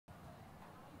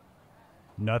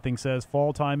Nothing says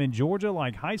fall time in Georgia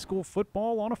like high school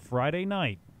football on a Friday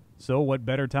night. So what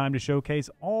better time to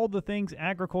showcase all the things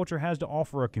agriculture has to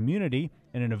offer a community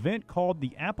in an event called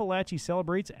the Apalachee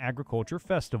Celebrates Agriculture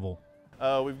Festival.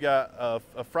 We've got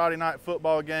a Friday night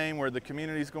football game where the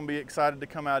community is going to be excited to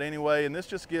come out anyway, and this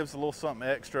just gives a little something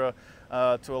extra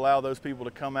to allow those people to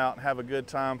come out and have a good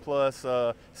time, plus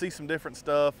see some different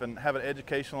stuff and have an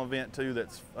educational event too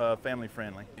that's family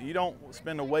friendly. You don't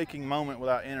spend a waking moment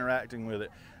without interacting with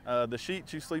it. The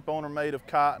sheets you sleep on are made of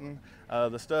cotton.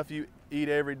 The stuff you eat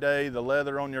every day, the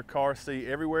leather on your car seat,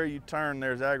 everywhere you turn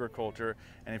there's agriculture,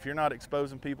 and if you're not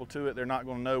exposing people to it, they're not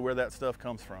going to know where that stuff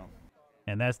comes from.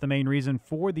 And that's the main reason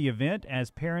for the event, as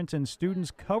parents and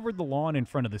students covered the lawn in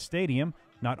front of the stadium,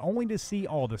 not only to see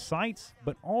all the sights,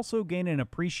 but also gain an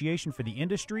appreciation for the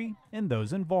industry and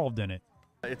those involved in it.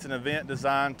 It's an event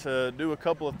designed to do a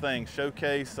couple of things: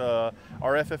 showcase our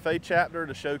FFA chapter,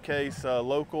 to showcase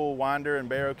local Winder and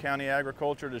Barrow County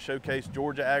agriculture, to showcase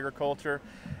Georgia agriculture,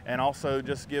 and also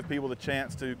just give people the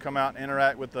chance to come out and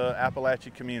interact with the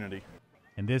Apalachee community.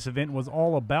 And this event was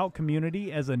all about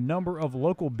community, as a number of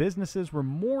local businesses were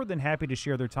more than happy to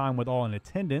share their time with all in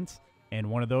attendance, and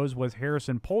one of those was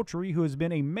Harrison Poultry, who has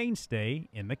been a mainstay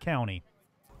in the county.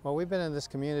 Well, we've been in this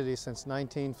community since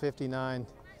 1959.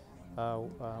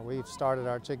 We've started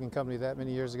our chicken company that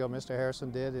many years ago. Mr.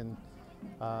 Harrison did, and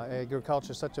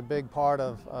agriculture is such a big part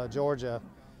of Georgia,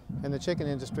 and the chicken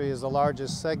industry is the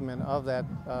largest segment of that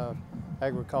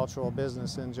agricultural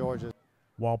business in Georgia.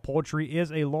 While poultry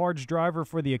is a large driver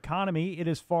for the economy, it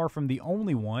is far from the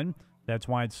only one. That's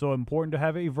why it's so important to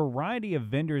have a variety of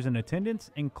vendors in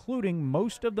attendance, including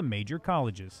most of the major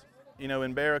colleges. You know,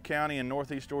 in Barrow County and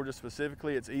Northeast Georgia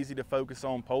specifically, it's easy to focus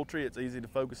on poultry, it's easy to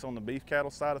focus on the beef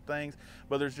cattle side of things,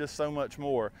 but there's just so much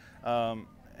more.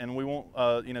 And we want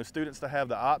you know, students to have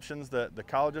the options that the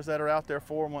colleges that are out there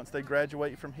for them once they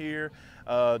graduate from here,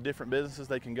 different businesses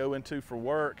they can go into for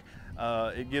work.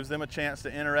 It gives them a chance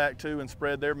to interact too and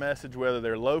spread their message, whether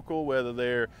they're local, whether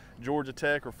they're Georgia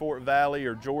Tech or Fort Valley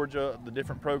or Georgia, the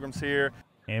different programs here.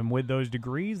 And with those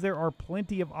degrees, there are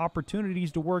plenty of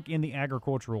opportunities to work in the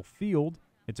agricultural field.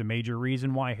 It's a major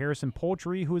reason why Harrison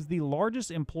Poultry, who is the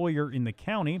largest employer in the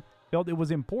county, felt it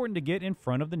was important to get in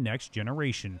front of the next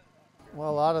generation. Well,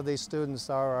 a lot of these students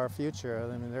are our future.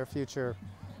 I mean, they're future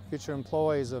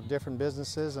employees of different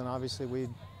businesses, and obviously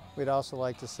we'd also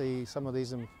like to see some of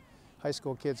these high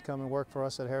school kids come and work for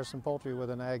us at Harrison Poultry with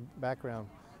an ag background.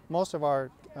 Most of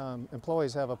our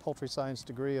employees have a poultry science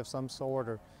degree of some sort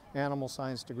or animal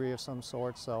science degree of some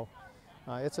sort, so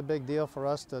it's a big deal for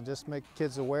us to just make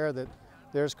kids aware that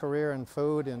there's career in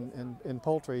food and in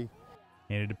poultry.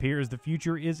 And it appears the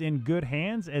future is in good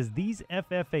hands, as these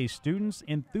FFA students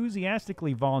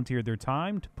enthusiastically volunteered their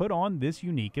time to put on this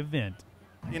unique event.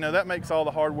 You know, that makes all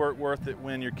the hard work worth it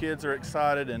when your kids are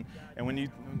excited, and when you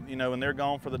know, when they're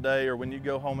gone for the day, or when you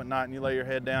go home at night and you lay your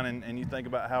head down and you think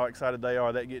about how excited they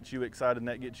are. That gets you excited, and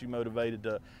that gets you motivated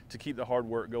to keep the hard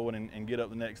work going and get up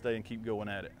the next day and keep going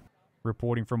at it.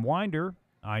 Reporting from Winder,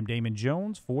 I'm Damon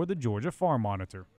Jones for the Georgia Farm Monitor.